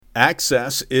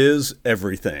Access is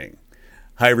everything.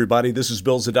 Hi, everybody. This is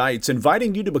Bill Zadites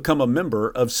inviting you to become a member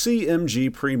of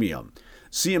CMG Premium.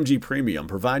 CMG Premium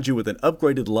provides you with an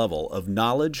upgraded level of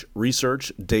knowledge,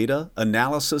 research, data,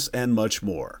 analysis, and much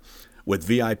more. With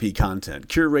VIP content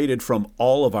curated from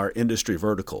all of our industry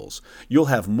verticals, you'll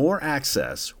have more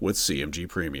access with CMG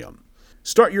Premium.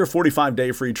 Start your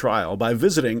 45-day free trial by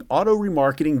visiting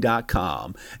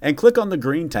autoremarketing.com and click on the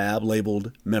green tab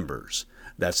labeled Members.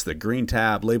 That's the green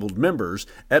tab labeled Members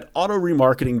at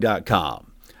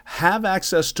autoremarketing.com. Have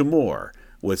access to more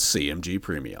with CMG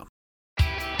Premium.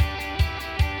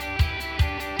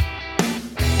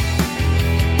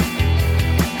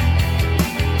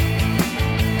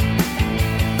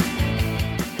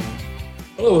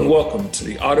 Hello and welcome to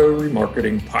the Auto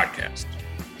Remarketing Podcast.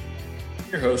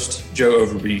 I'm your host, Joe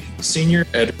Overby, Senior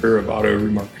Editor of Auto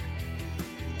Remarketing.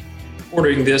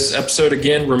 Recording this episode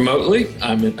again remotely.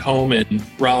 I'm at home in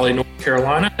Raleigh, North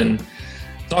Carolina, and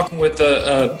talking with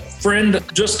a friend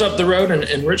just up the road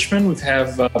in Richmond. We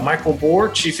have Michael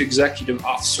Bohr, Chief Executive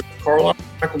Officer of Carlot.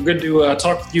 Michael, good to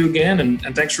talk with you again,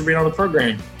 and thanks for being on the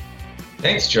program.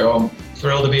 Thanks, Joe. I'm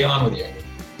thrilled to be on with you.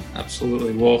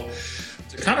 Absolutely. Well,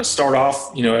 to kind of start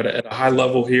off, at a high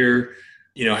level here,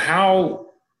 how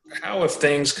have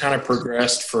things kind of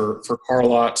progressed for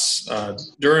Carlot's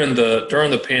during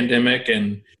the pandemic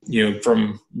and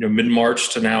from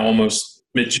mid-March to now almost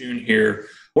mid-June here?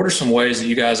 What are some ways that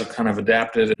you guys have kind of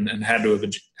adapted and had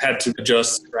to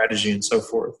adjust strategy and so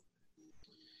forth?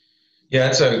 Yeah,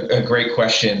 that's a great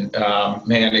question.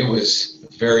 Man, it was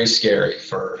very scary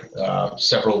for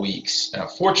several weeks.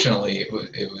 Fortunately,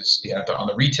 it was on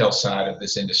the retail side of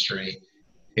this industry,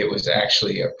 it was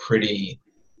actually a pretty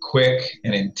quick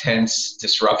and intense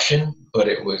disruption, but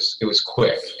it was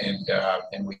quick,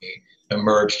 and we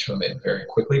emerged from it very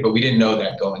quickly. But we didn't know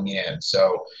that going in.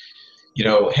 So,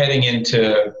 heading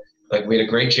into we had a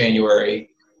great January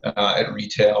at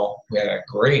retail. We had a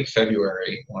great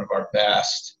February, one of our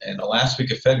best. And the last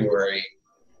week of February,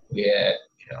 we had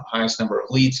highest number of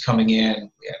leads coming in.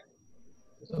 We had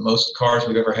the most cars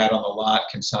we've ever had on the lot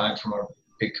consigned from our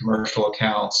big commercial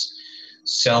accounts,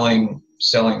 selling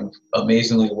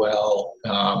amazingly well,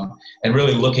 and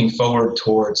really looking forward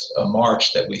towards a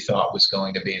March that we thought was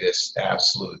going to be this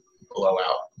absolute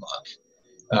blowout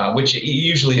month, which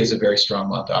usually is a very strong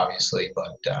month, obviously,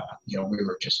 but we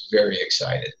were just very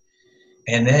excited.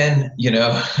 And then,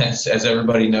 as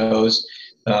everybody knows,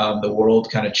 the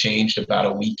world kind of changed about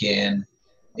a week in.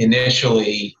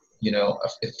 Initially,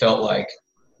 it felt like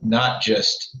not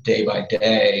just day by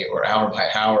day or hour by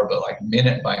hour, but like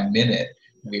minute by minute,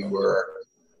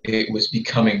 it was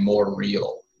becoming more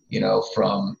real,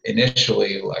 from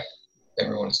initially, like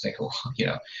everyone was thinking, well,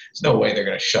 there's no way they're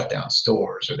going to shut down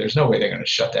stores, or there's no way they're going to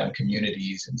shut down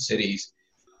communities and cities,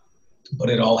 but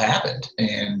it all happened.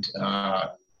 And,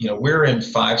 we're in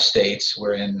 5 states.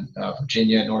 We're in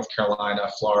Virginia, North Carolina,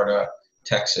 Florida,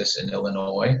 Texas, and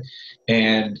Illinois.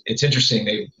 And it's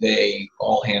interesting, they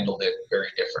all handled it very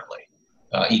differently.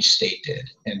 Each state did.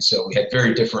 And so we had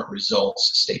very different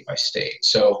results state by state.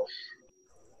 So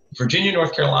Virginia,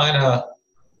 North Carolina,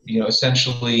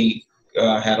 essentially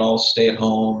had all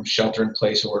stay-at-home,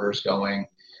 shelter-in-place orders going.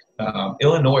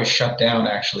 Illinois shut down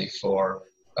actually for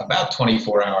about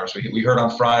 24 hours. We heard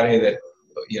on Friday that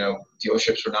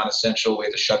dealerships were not essential. We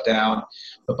had to shut down.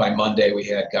 But by Monday, we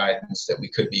had guidance that we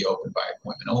could be open by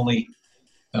appointment only.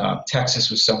 Texas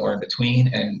was somewhere in between,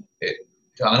 and it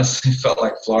honestly felt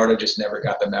like Florida just never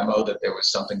got the memo that there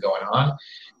was something going on.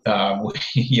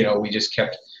 We just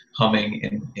kept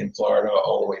humming in Florida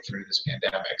all the way through this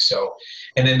pandemic. So,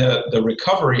 and then the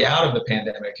recovery out of the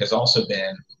pandemic has also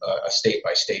been a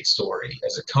state-by-state story.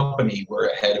 As a company, we're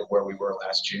ahead of where we were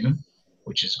last June,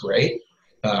 which is great.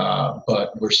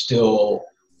 But we're still,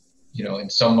 in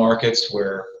some markets,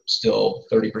 we're still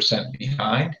 30%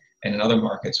 behind. And in other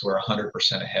markets, we're 100%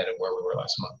 ahead of where we were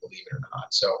last month, believe it or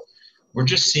not. So we're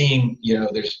just seeing,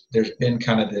 there's been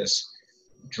kind of this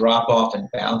drop off and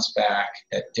bounce back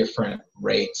at different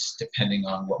rates depending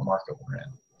on what market we're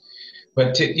in.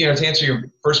 But to answer your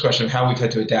first question of how we've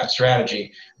had to adapt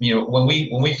strategy, when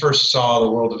we first saw the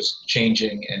world was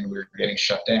changing and we were getting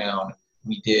shut down,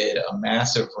 we did a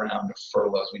massive round of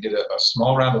furloughs. We did a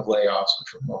small round of layoffs,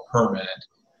 which were more permanent,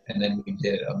 and then we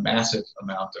did a massive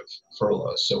amount of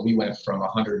furloughs. So we went from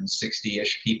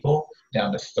 160-ish people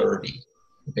down to 30.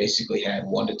 We basically had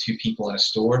 1 to 2 people in a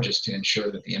store just to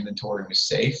ensure that the inventory was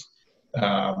safe.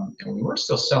 And we were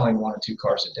still selling 1 or 2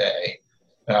 cars a day.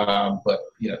 But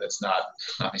that's not,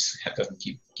 obviously that doesn't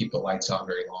keep the lights on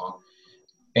very long.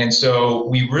 And so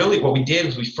what we did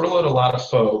was we furloughed a lot of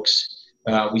folks.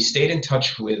 We stayed in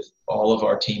touch with all of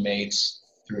our teammates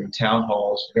through town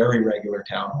halls, very regular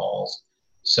town halls,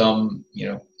 some,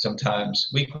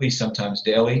 sometimes weekly, sometimes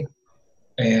daily,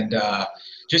 and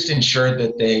just ensured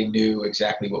that they knew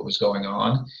exactly what was going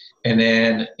on. And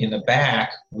then in the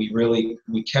back,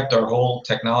 we kept our whole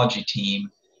technology team,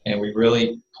 and we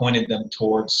really pointed them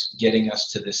towards getting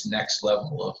us to this next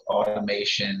level of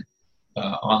automation,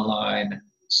 online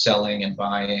selling and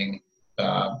buying,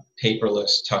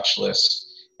 paperless, touchless,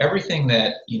 everything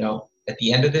that, at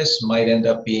the end of this might end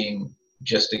up being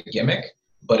just a gimmick,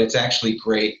 but it's actually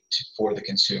great for the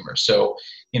consumer. So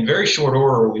in very short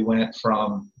order, we went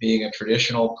from being a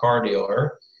traditional car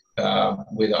dealer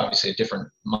with obviously a different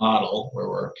model where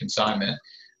we're consignment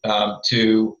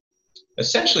to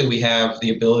essentially we have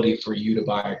the ability for you to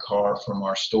buy a car from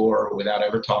our store without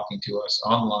ever talking to us,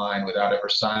 online, without ever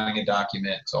signing a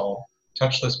document. It's all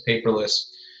touchless, paperless,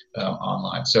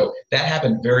 online. So that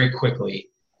happened very quickly.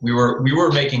 We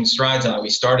were making strides on it. We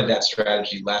started that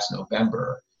strategy last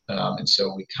November. And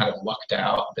so we kind of lucked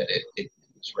out that it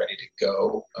was ready to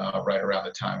go right around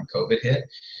the time COVID hit.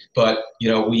 But,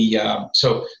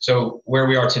 so where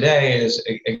we are today is,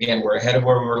 again, we're ahead of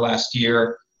where we were last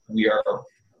year.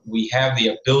 We have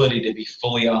the ability to be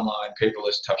fully online,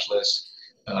 paperless,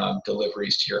 touchless,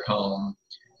 deliveries to your home.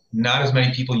 Not as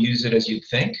many people use it as you'd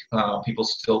think. People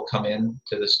still come in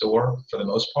to the store for the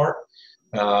most part.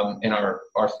 And our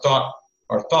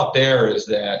thought there is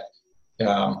that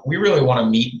we really want to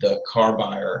meet the car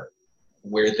buyer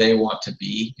where they want to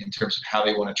be in terms of how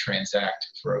they want to transact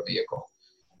for a vehicle.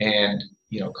 And,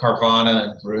 Carvana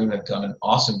and Vroom have done an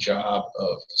awesome job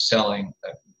of selling a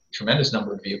tremendous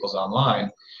number of vehicles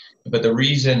online. But the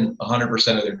reason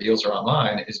 100% of their deals are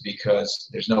online is because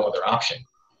there's no other option.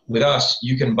 With us,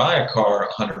 you can buy a car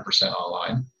 100%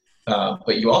 online,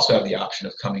 but you also have the option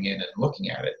of coming in and looking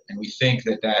at it. And we think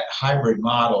that hybrid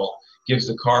model gives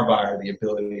the car buyer the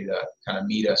ability to kind of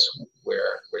meet us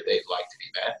where they'd like to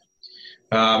be met.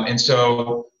 And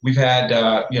so we've had,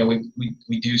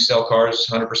 we do sell cars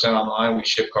 100% online. We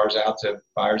ship cars out to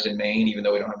buyers in Maine, even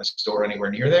though we don't have a store anywhere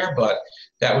near there. But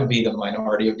that would be the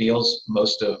minority of deals.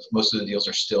 Most of the deals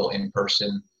are still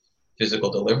in-person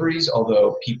physical deliveries,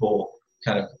 although people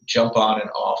kind of jump on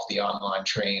and off the online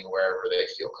train wherever they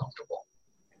feel comfortable.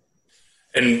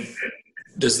 And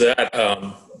does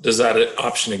that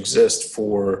option exist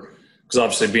because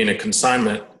obviously being a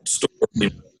consignment store,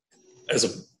 as a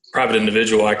private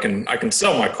individual, I can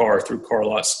sell my car through car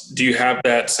lots. Do you have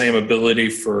that same ability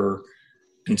for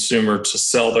consumer to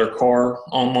sell their car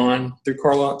online through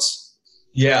car lots?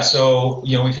 Yeah, so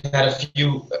we've had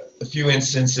a few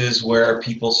instances where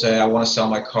people say, I want to sell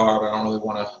my car, but I don't really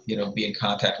want to be in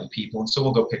contact with people, and so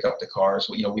we'll go pick up the cars.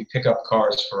 We pick up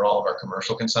cars for all of our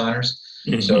commercial consigners,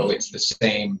 mm-hmm. So it's the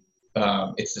same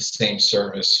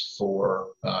service for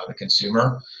the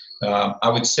consumer. I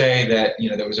would say that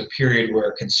there was a period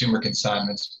where consumer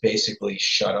consignments basically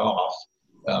shut off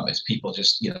as people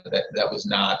just that was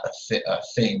not a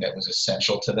thing that was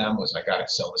essential to them. Was I got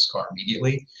to sell this car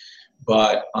immediately.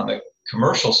 But on the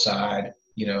commercial side,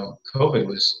 COVID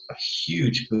was a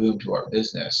huge boom to our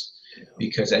business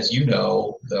because, as you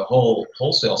know, the whole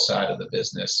wholesale side of the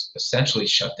business essentially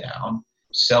shut down.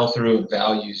 Sell-through and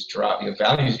values dropped.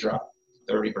 Values dropped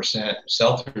 30%.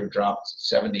 Sell-through dropped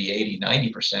 70, 80,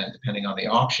 90%, depending on the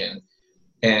auction.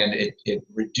 And it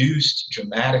reduced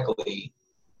dramatically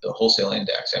the wholesale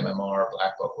index, MMR,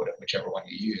 Black Book, whichever one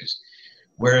you use.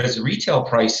 Whereas retail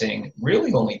pricing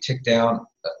really only ticked down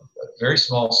a very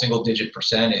small single-digit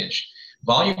percentage.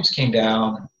 Volumes came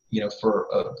down, for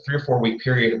a 3 or 4 week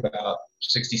period about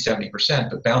 60, 70%,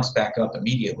 but bounced back up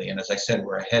immediately. And as I said,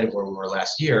 we're ahead of where we were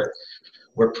last year,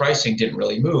 where pricing didn't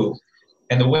really move.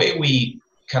 And the way we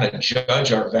kind of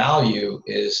judge our value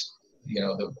is,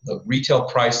 the retail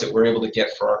price that we're able to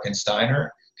get for our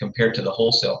consignor compared to the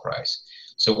wholesale price.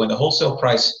 So when the wholesale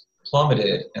price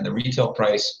plummeted and the retail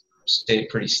price stayed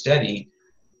pretty steady,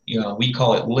 we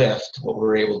call it lift, what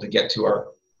we're able to get to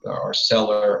our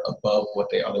seller above what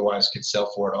they otherwise could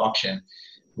sell for at auction,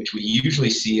 which we usually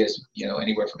see as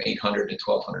anywhere from $800 to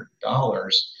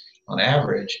 $1,200 on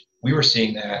average. We were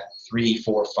seeing that $3,000,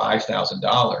 $4,000,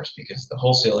 $5,000 because the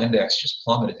wholesale index just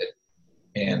plummeted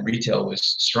and retail was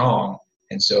strong.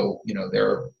 And so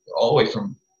they're all the way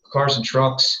from cars and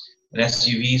trucks and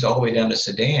SUVs all the way down to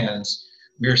sedans.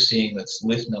 We're seeing that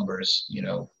lift numbers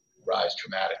rise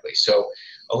dramatically. So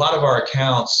a lot of our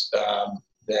accounts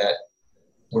that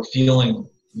were feeling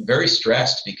very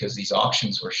stressed because these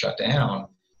auctions were shut down,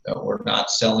 were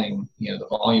not selling the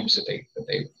volumes that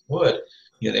they would.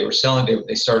 They were selling.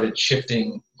 They started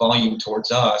shifting volume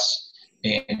towards us,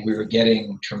 and we were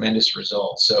getting tremendous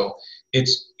results. So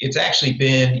it's actually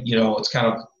been, it's kind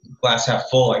of glass half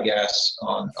full, I guess,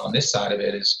 on this side of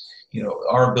it is,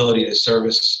 our ability to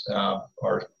service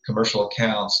our commercial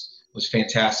accounts was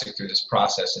fantastic through this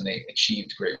process, and they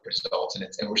achieved great results,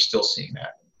 and we're still seeing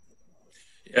that.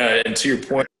 Yeah, and to your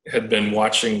point, I had been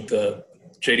watching the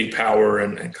J.D. Power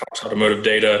and Cox Automotive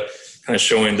data kind of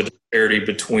showing the disparity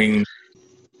between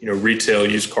retail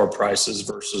used car prices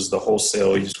versus the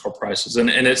wholesale used car prices. And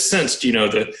it's sensed,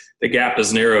 the gap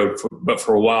has narrowed, but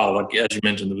for a while, like as you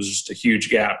mentioned, there was just a huge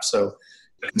gap. So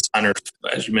consignors,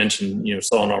 as you mentioned,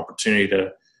 saw an opportunity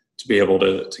to be able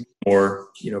to get more,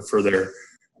 for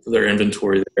their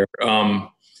inventory there.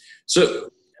 So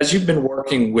as you've been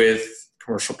working with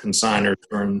commercial consignors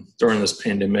during this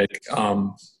pandemic,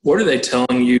 what are they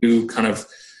telling you kind of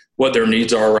what their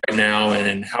needs are right now,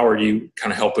 and how are you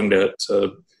kind of helping to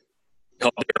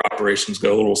help their operations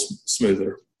go a little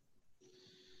smoother?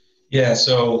 Yeah,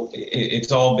 so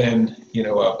it's all been,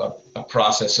 a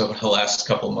process over the last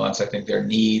couple of months. I think their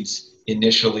needs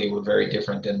initially were very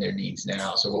different than their needs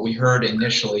now. So what we heard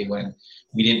initially when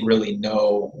we didn't really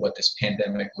know what this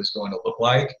pandemic was going to look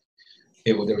like,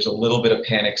 there was a little bit of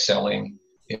panic selling.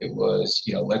 It was,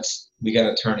 we got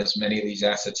to turn as many of these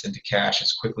assets into cash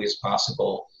as quickly as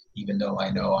possible, even though I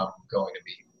know I'm going to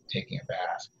be taking a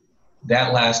bath.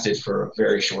 That lasted for a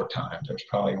very short time. There was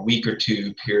probably a week or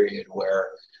two period where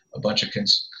a bunch of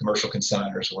commercial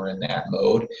consignors were in that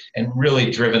mode, and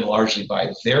really driven largely by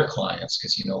their clients,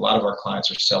 because a lot of our clients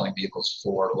are selling vehicles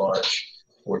for large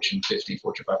Fortune 50,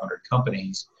 Fortune 500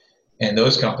 companies, and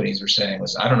those companies were saying,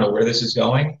 listen, I don't know where this is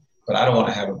going, but I don't want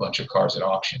to have a bunch of cars at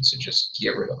auction, so just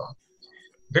get rid of them.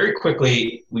 Very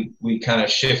quickly, we kind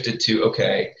of shifted to,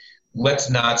 okay, let's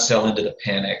not sell into the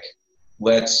panic.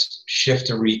 Let's shift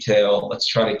to retail. Let's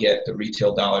try to get the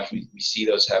retail dollars. We see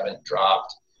those haven't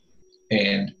dropped,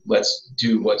 and let's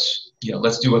do what's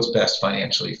best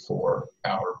financially for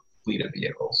our fleet of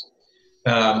vehicles.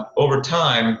 Over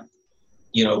time,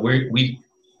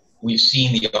 we've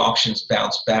seen the auctions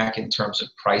bounce back in terms of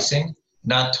pricing,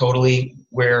 not totally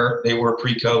where they were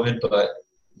pre-COVID, but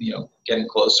getting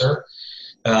closer.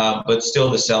 But still,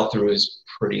 the sell-through is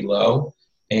pretty low.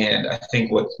 And I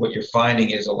think what you're finding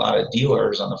is a lot of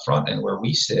dealers on the front end where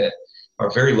we sit are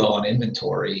very low on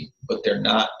inventory, but they're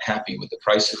not happy with the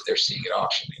prices they're seeing at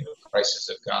auction. Prices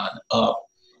have gone up.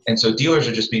 And so dealers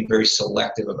are just being very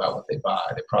selective about what they buy.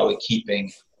 They're probably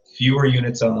keeping fewer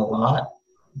units on the lot,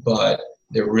 but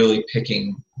they're really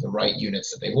picking the right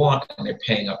units that they want, and they're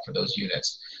paying up for those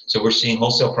units. So we're seeing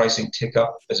wholesale pricing tick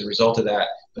up as a result of that,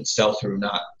 but sell-through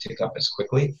not tick up as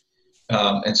quickly.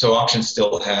 And so auctions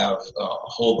still have a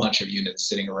whole bunch of units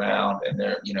sitting around, and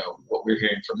they're, what we're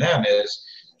hearing from them is,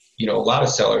 a lot of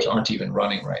sellers aren't even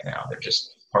running right now. They're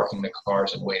just parking the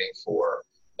cars and waiting for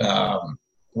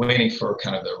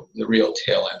kind of the real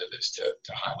tail end of this to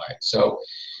highlight. So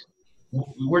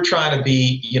we're trying to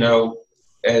be,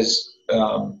 as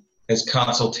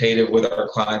consultative with our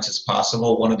clients as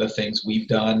possible. One of the things we've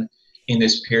done in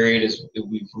this period is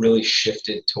we've really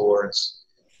shifted towards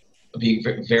being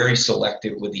very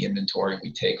selective with the inventory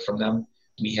we take from them.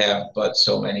 We have but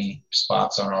so many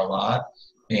spots on our lot,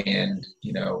 and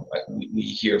we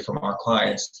hear from our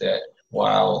clients that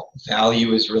while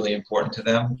value is really important to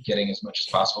them, getting as much as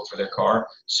possible for their car,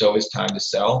 so is time to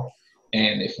sell.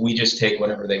 And if we just take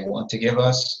whatever they want to give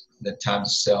us, the time to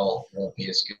sell won't be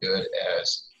as good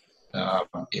as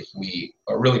if we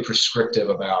are really prescriptive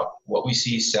about what we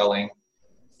see selling,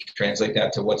 translate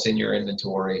that to what's in your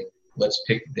inventory. Let's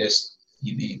pick this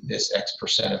X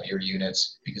percent of your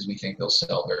units because we think they'll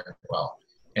sell very well.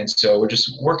 And so we're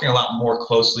just working a lot more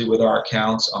closely with our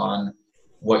accounts on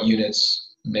what units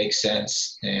make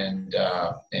sense, and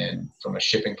from a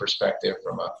shipping perspective,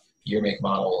 from a year, make,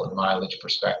 model, and mileage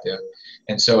perspective.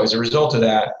 And so as a result of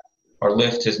that, our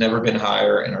lift has never been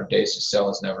higher, and our days to sell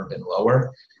has never been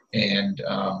lower. And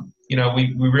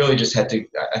we really just had to.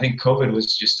 I think COVID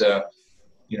was just a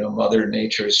Mother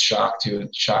Nature's shock to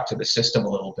the system a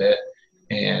little bit.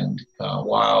 And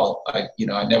while I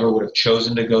never would have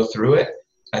chosen to go through it,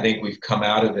 I think we've come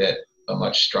out of it a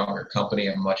much stronger company,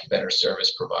 a much better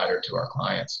service provider to our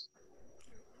clients.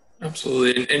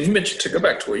 Absolutely. And you mentioned, to go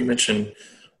back to what you mentioned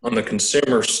on the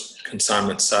consumer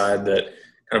consignment side, that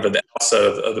kind of at the outset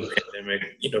of the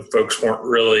pandemic, folks weren't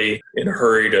really in a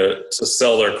hurry to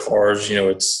sell their cars.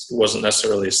 It wasn't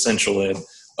necessarily essential. They had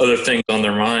other things on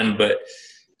their mind. But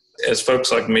as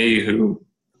folks like me,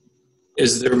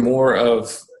 is there more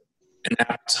of an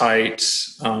appetite,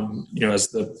 as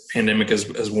the pandemic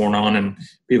has worn on and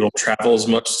people don't travel as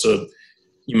much, so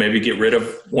you maybe get rid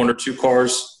of one or two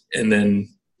cars and then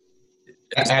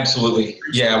Absolutely.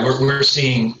 Yeah, we're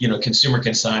seeing, consumer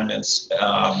consignments.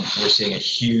 We're seeing a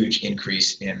huge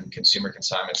increase in consumer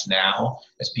consignments now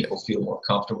as people feel more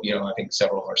comfortable. I think some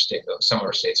of our states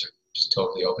are just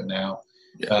totally open now.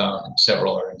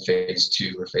 Several are in phase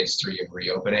 2 or phase 3 of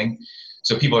reopening.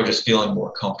 So people are just feeling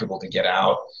more comfortable to get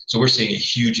out. So we're seeing a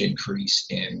huge increase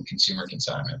in consumer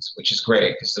consignments, which is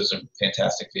great because those are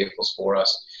fantastic vehicles for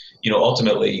us.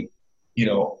 Ultimately,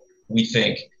 we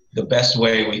think the best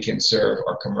way we can serve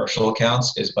our commercial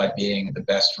accounts is by being the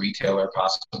best retailer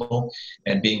possible.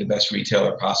 And being the best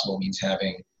retailer possible means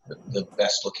having the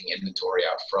best looking inventory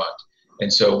out front. And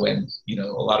so when, a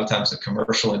lot of times the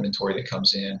commercial inventory that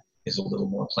comes in is a little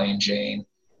more plain Jane,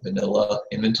 vanilla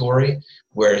inventory,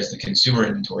 whereas the consumer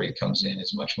inventory that comes in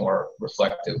is much more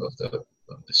reflective of the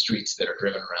streets that are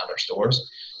driven around our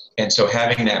stores. And so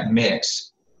having that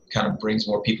mix kind of brings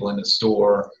more people into the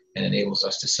store and enables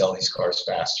us to sell these cars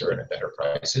faster and at better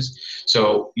prices.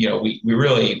 So,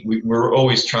 we're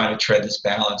always trying to tread this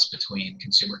balance between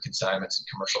consumer consignments and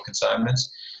commercial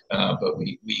consignments, but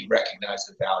we recognize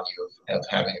the value of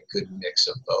having a good mix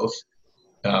of both.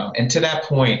 And to that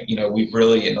point, we've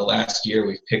really, in the last year,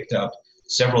 we've picked up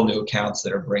several new accounts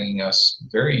that are bringing us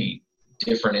very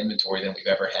different inventory than we've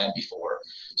ever had before.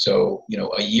 So,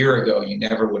 a year ago, you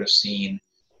never would have seen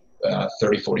 $30,000,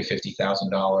 $40,000,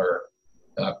 $50,000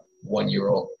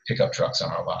 1-year-old pickup trucks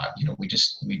on our lot. We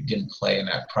didn't play in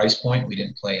that price point. We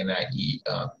didn't play in that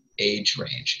age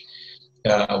range.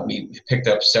 We picked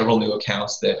up several new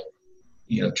accounts that,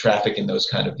 traffic in those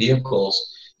kind of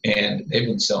vehicles, and they've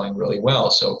been selling really well.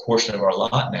 So a portion of our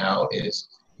lot now is,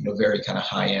 very kind of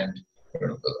high end,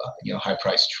 high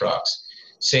priced trucks.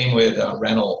 Same with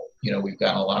rental. We've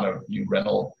gotten a lot of new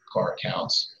rental car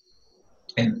accounts,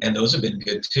 and those have been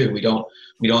good too. We don't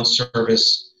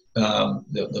service the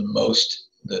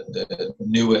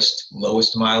newest,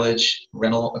 lowest mileage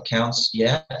rental accounts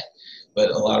yet, but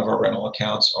a lot of our rental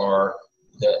accounts are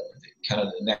the kind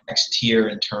of the next tier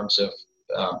in terms of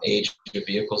age of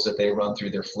vehicles that they run through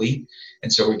their fleet.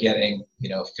 And so we're getting,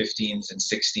 15s and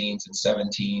 16s and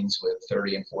 17s with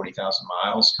 30 and 40,000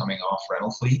 miles coming off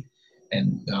rental fleet.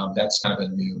 And that's kind of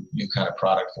a new kind of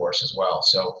product for us as well.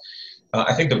 So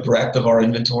I think the breadth of our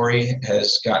inventory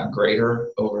has gotten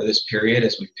greater over this period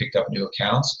as we've picked up new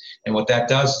accounts. And what that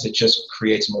does is it just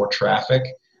creates more traffic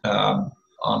on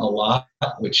the lot,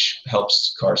 which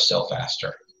helps cars sell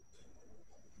faster.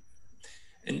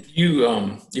 And you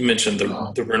mentioned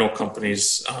the rental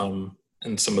companies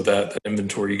and some of that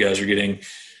inventory you guys are getting.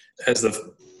 As a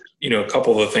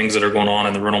couple of the things that are going on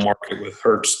in the rental market with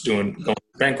Hertz going through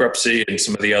bankruptcy and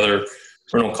some of the other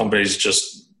rental companies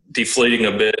just deflating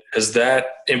a bit, has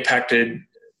that impacted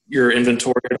your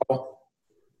inventory at all?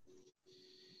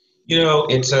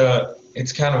 It's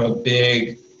kind of a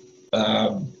big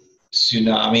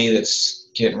tsunami that's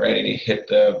getting ready to hit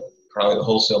probably the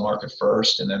wholesale market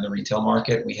first and then the retail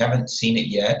market. We haven't seen it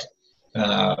yet.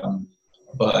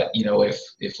 But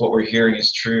if what we're hearing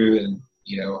is true and,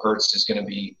 Hertz is going to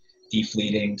be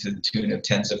defleeting to the tune of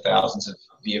tens of thousands of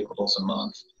vehicles a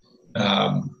month,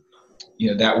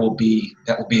 that will be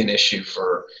an issue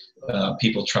for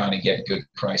people trying to get good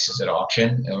prices at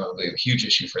auction. It will be a huge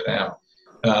issue for them.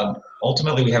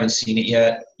 Ultimately, we haven't seen it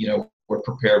yet. We're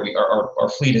prepared. Our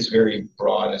fleet is very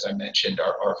broad, as I mentioned,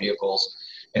 our vehicles.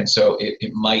 And so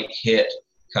it might hit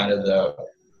kind of the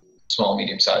small,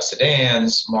 medium-sized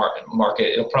sedans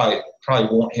market. It'll probably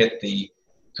won't hit the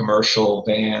commercial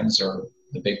vans or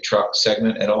the big truck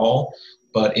segment at all.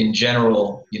 But in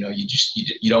general, you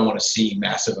don't want to see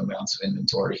massive amounts of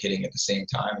inventory hitting at the same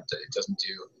time. It doesn't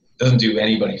do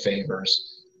anybody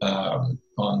favors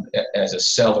as a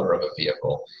seller of a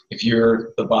vehicle. If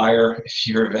you're the buyer, if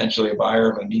you're eventually a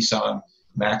buyer of a Nissan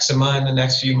Maxima in the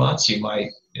next few months, you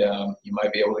might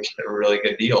be able to get a really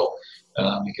good deal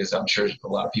because I'm sure a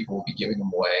lot of people will be giving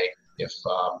them away if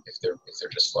they're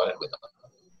just flooded with them.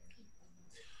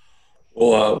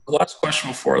 Well, last question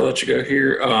before I let you go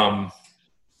here.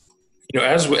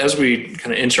 As we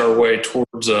kind of inch our way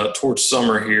towards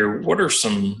summer here, what are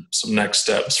some next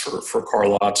steps for Car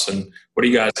Lots, and what do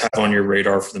you guys have on your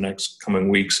radar for the next coming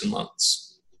weeks and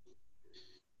months?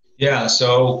 Yeah,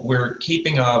 so we're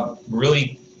keeping a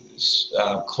really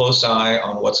close eye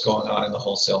on what's going on in the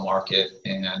wholesale market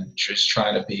and just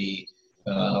trying to be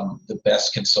the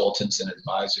best consultants and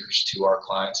advisors to our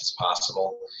clients as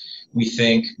possible. We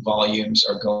think volumes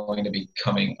are going to be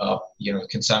coming up.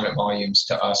 Consignment volumes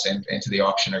to us and to the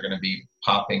auction are going to be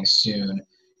popping soon.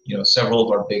 Several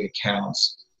of our big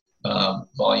accounts,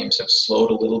 volumes have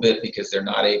slowed a little bit because they're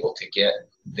not able to get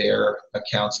their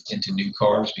accounts into new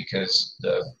cars because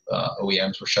the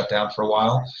OEMs were shut down for a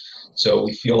while. So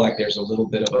we feel like there's a little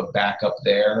bit of a backup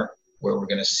there where we're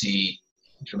going to see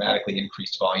dramatically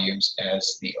increased volumes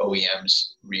as the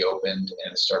OEMs reopened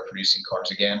and start producing cars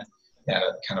again. That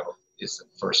kind of is the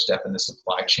first step in the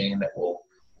supply chain that will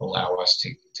allow us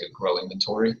to grow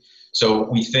inventory. So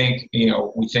we think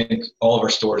all of our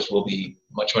stores will be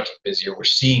much, much busier. We're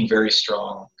seeing very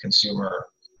strong consumer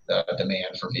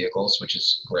demand for vehicles, which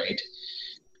is great.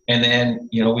 And then,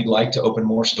 we'd like to open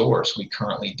more stores. We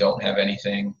currently don't have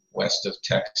anything west of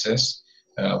Texas.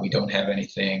 We don't have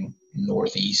anything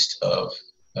northeast of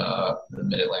the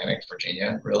Mid-Atlantic,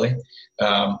 Virginia, really.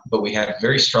 But we have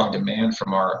very strong demand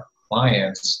from our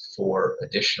clients for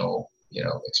additional,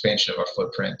 expansion of our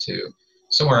footprint to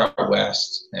somewhere out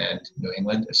west and New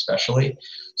England especially.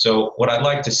 So what I'd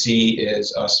like to see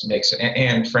is us mix,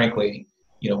 and frankly,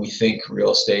 we think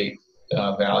real estate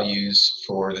values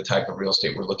for the type of real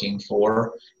estate we're looking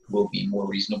for will be more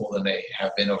reasonable than they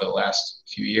have been over the last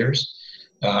few years.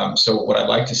 So what I'd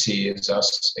like to see is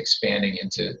us expanding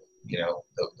into,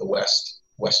 the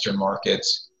western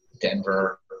markets,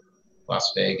 Denver,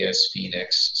 Las Vegas,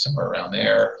 Phoenix, somewhere around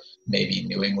there, maybe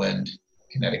New England,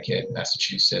 Connecticut,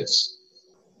 Massachusetts,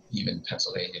 even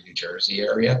Pennsylvania, New Jersey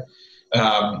area.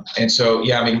 And so,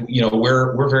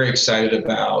 we're very excited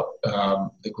about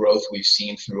the growth we've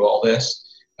seen through all this.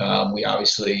 We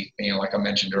obviously, like I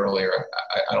mentioned earlier,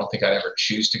 I don't think I'd ever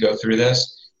choose to go through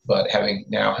this, but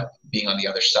being on the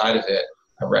other side of it,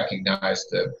 I recognize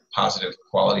the positive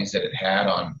qualities that it had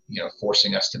on,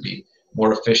 forcing us to be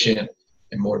more efficient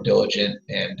and more diligent.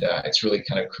 And it's really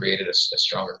kind of created a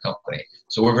stronger company.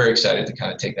 So we're very excited to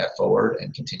kind of take that forward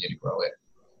and continue to grow it.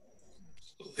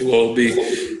 Well, it'll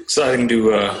be exciting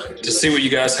to see what you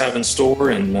guys have in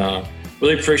store, and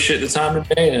really appreciate the time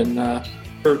today and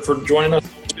for joining us.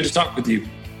 It's good to talk with you.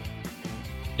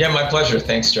 Yeah, my pleasure.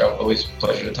 Thanks, Joe. Always a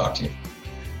pleasure to talk to you.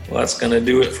 Well, that's going to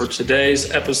do it for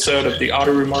today's episode of the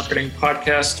Auto Remarketing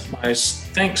Podcast. My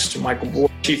thanks to Michael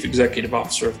Bohr, Chief Executive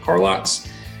Officer of CarLotz,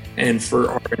 and for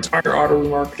our entire auto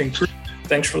remarketing crew.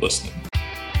 Thanks for listening.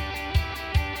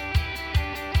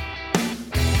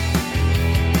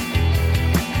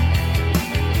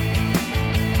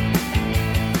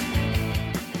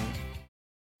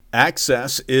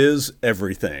 Access is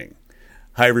everything.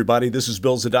 Hi, everybody. This is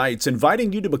Bill Zadites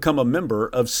inviting you to become a member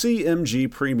of CMG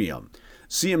Premium.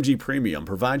 CMG Premium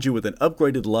provides you with an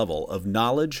upgraded level of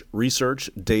knowledge, research,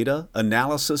 data,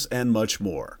 analysis, and much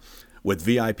more. With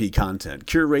VIP content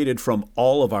curated from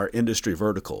all of our industry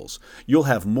verticals, you'll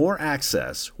have more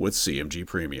access with CMG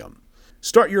Premium.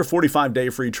 Start your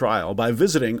 45-day free trial by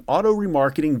visiting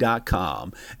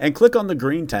autoremarketing.com and click on the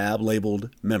green tab labeled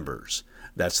Members.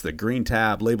 That's the green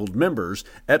tab labeled Members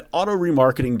at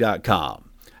autoremarketing.com.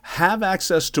 Have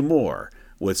access to more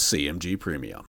with CMG Premium.